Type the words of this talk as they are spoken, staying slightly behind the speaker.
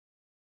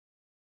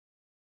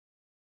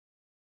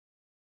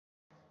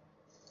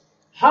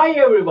Hi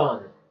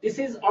everyone, this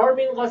is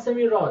Armin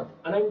Ghasemirad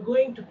and I'm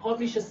going to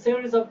publish a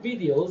series of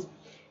videos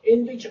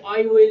in which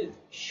I will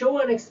show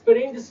and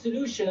explain the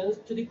solutions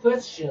to the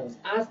questions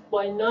asked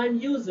by KNIME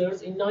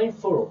users in KNIME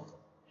forum.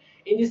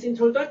 In this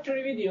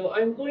introductory video,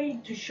 I'm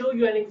going to show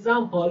you an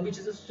example which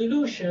is a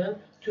solution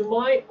to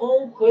my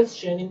own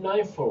question in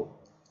KNIME forum.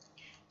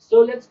 So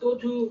let's go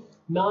to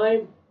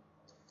KNIME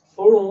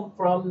forum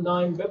from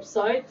KNIME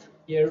website,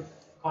 here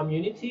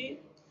community,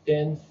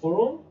 then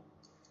forum.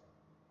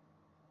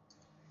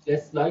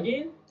 Let's log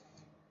in.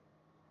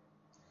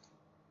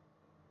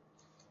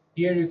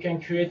 Here you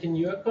can create a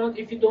new account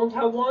if you don't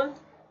have one.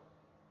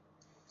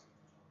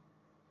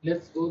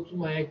 Let's go to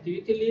my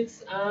activity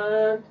list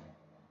and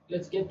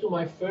let's get to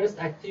my first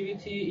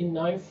activity in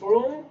KNIME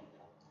forum.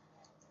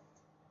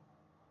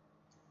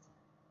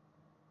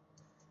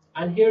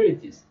 And here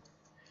it is.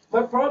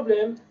 My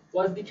problem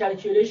was the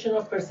calculation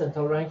of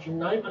percentile rank in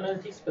KNIME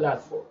analytics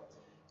platform.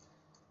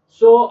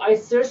 So I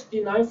searched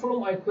the KNIME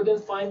forum, I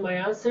couldn't find my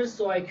answer,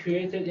 so I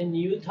created a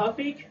new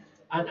topic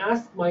and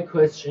asked my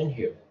question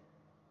here.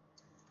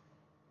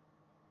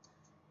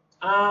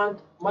 And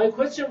my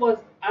question was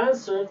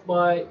answered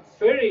by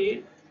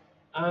Ferry,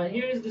 and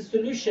here is the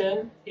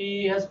solution.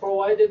 He has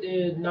provided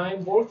a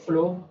KNIME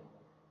workflow,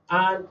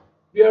 and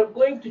we are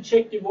going to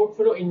check the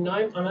workflow in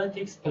KNIME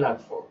analytics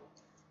platform.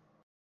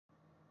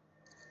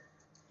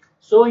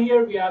 So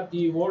here we have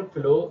the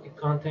workflow. It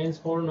contains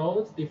 4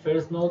 nodes. The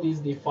first node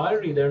is the file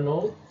reader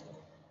node.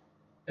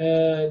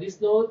 This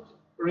node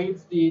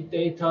reads the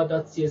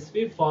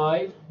data.csv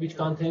file, which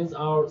contains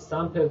our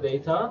sample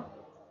data.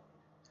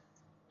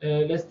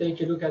 Let's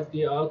take a look at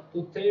the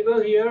output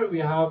table. Here we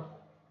have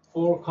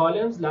 4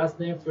 columns: last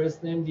name,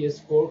 first name, the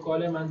score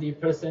column, and the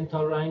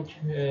percentile rank,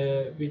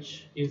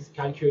 which is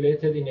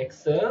calculated in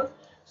Excel.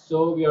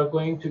 So we are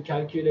going to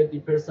calculate the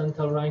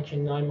percentile rank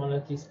in KNIME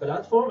Analytics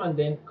platform and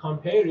then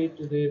compare it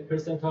to the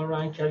percentile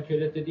rank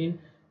calculated in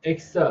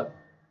Excel.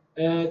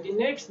 The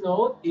next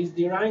node is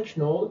the rank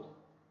node.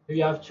 We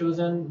have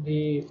chosen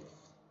the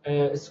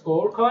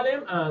score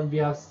column and we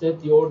have set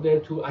the order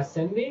to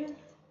ascending.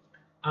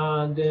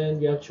 And then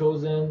we have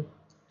chosen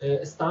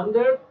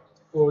standard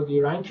for the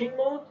ranking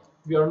mode.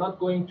 We are not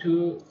going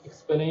to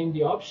explain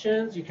the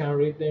options. You can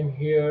read them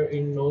here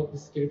in node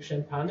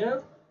description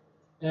panel.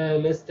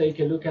 Let's take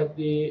a look at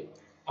the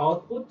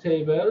output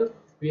table.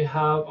 We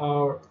have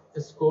our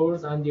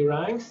scores and the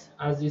ranks.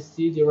 As you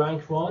see, the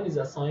rank 1 is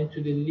assigned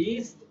to the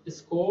least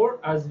score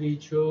as we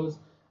chose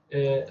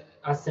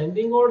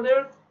ascending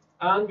order.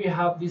 And we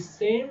have the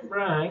same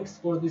ranks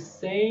for the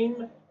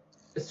same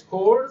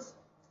scores.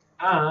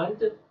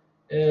 And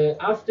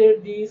after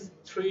these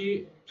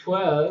 3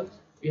 12s,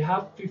 we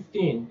have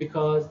 15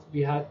 because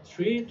we had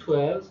 3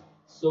 12s.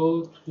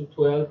 So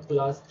 12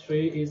 plus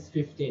 3 is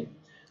 15.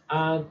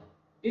 And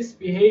this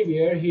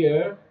behavior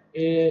here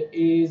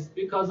is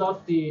because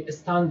of the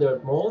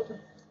standard mode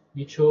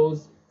we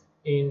chose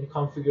in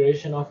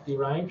configuration of the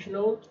rank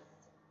node.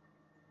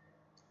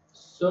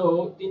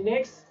 So the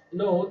next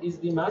node is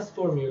the mass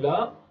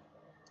formula.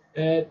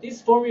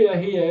 This formula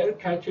here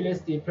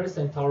calculates the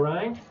percentile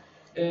rank.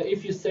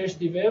 If you search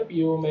the web,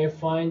 you may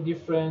find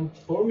different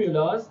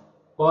formulas,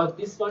 but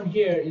this one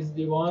here is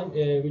the one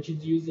which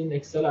is used in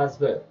Excel as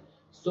well.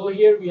 So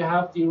here we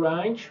have the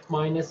rank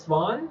minus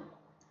 1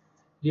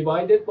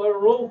 divided by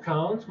row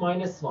count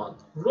minus 1.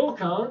 Row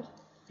count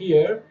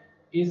here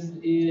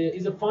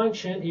is a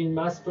function in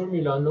mass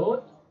formula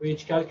node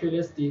which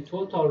calculates the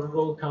total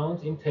row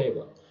count in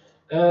table.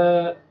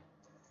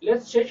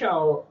 Let's check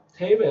our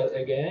table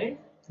again.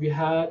 We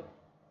had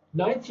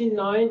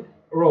 99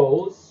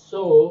 rows,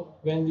 so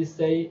when we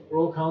say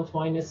row count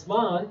minus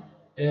 1,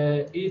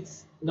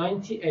 it's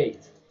 98.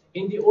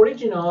 In the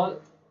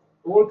original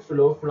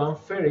workflow from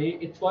Ferry,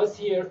 it was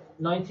here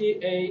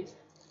 98,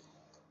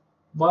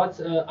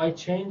 but I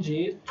changed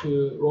it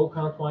to row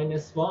count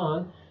minus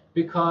 1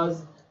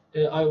 because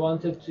I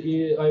wanted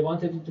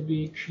it to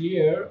be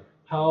clear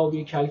how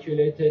we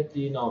calculated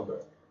the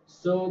number.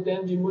 So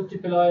then we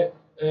multiply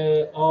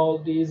all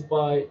these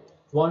by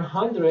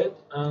 100,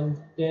 and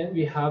then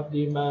we have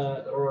the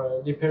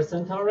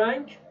percentile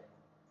rank.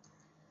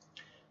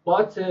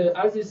 But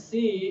as you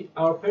see,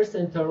 our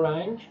percentile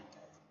rank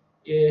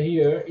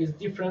here is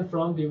different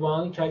from the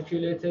one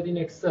calculated in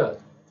Excel.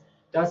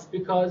 That's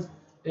because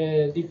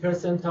the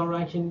percentile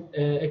rank in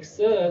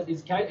Excel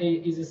is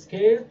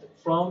scaled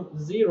from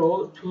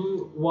 0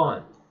 to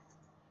 1.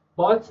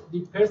 But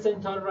the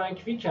percentile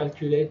rank we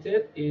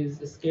calculated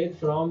is scaled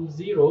from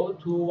 0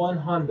 to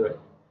 100.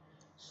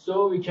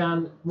 So we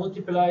can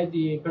multiply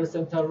the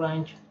percentile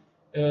rank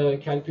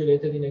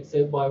calculated in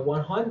Excel by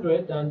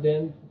 100, and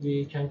then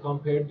we can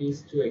compare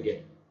these two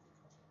again.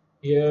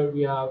 Here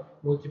we have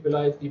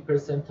multiplied the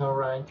percentile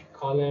rank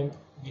column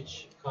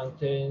which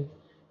contains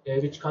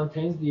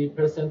the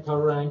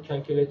percentile rank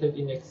calculated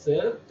in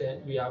Excel.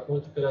 Then we have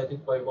multiplied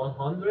it by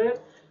 100,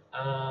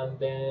 and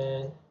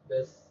then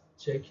let's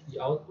check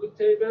the output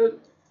table.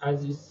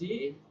 As you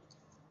see,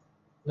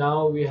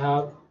 now we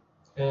have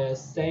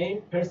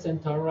same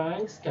percentile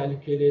ranks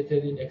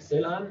calculated in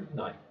Excel and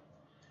KNIME.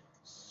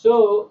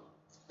 So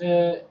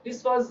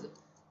this was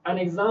an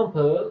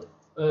example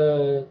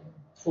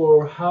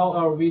for how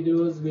our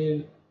videos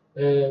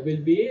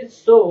will be.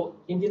 So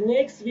in the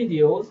next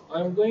videos,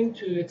 I'm going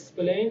to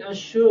explain and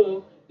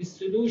show the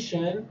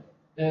solution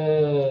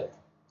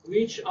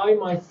which I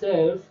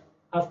myself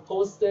have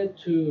posted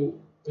to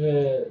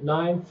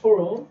KNIME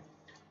forum.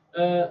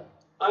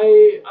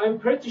 I'm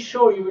pretty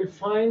sure you will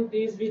find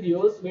these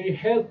videos very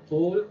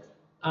helpful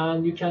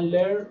and you can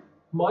learn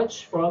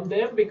much from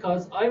them,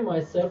 because I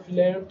myself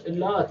learned a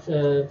lot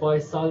by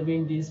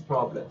solving these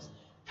problems.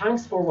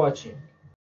 Thanks for watching.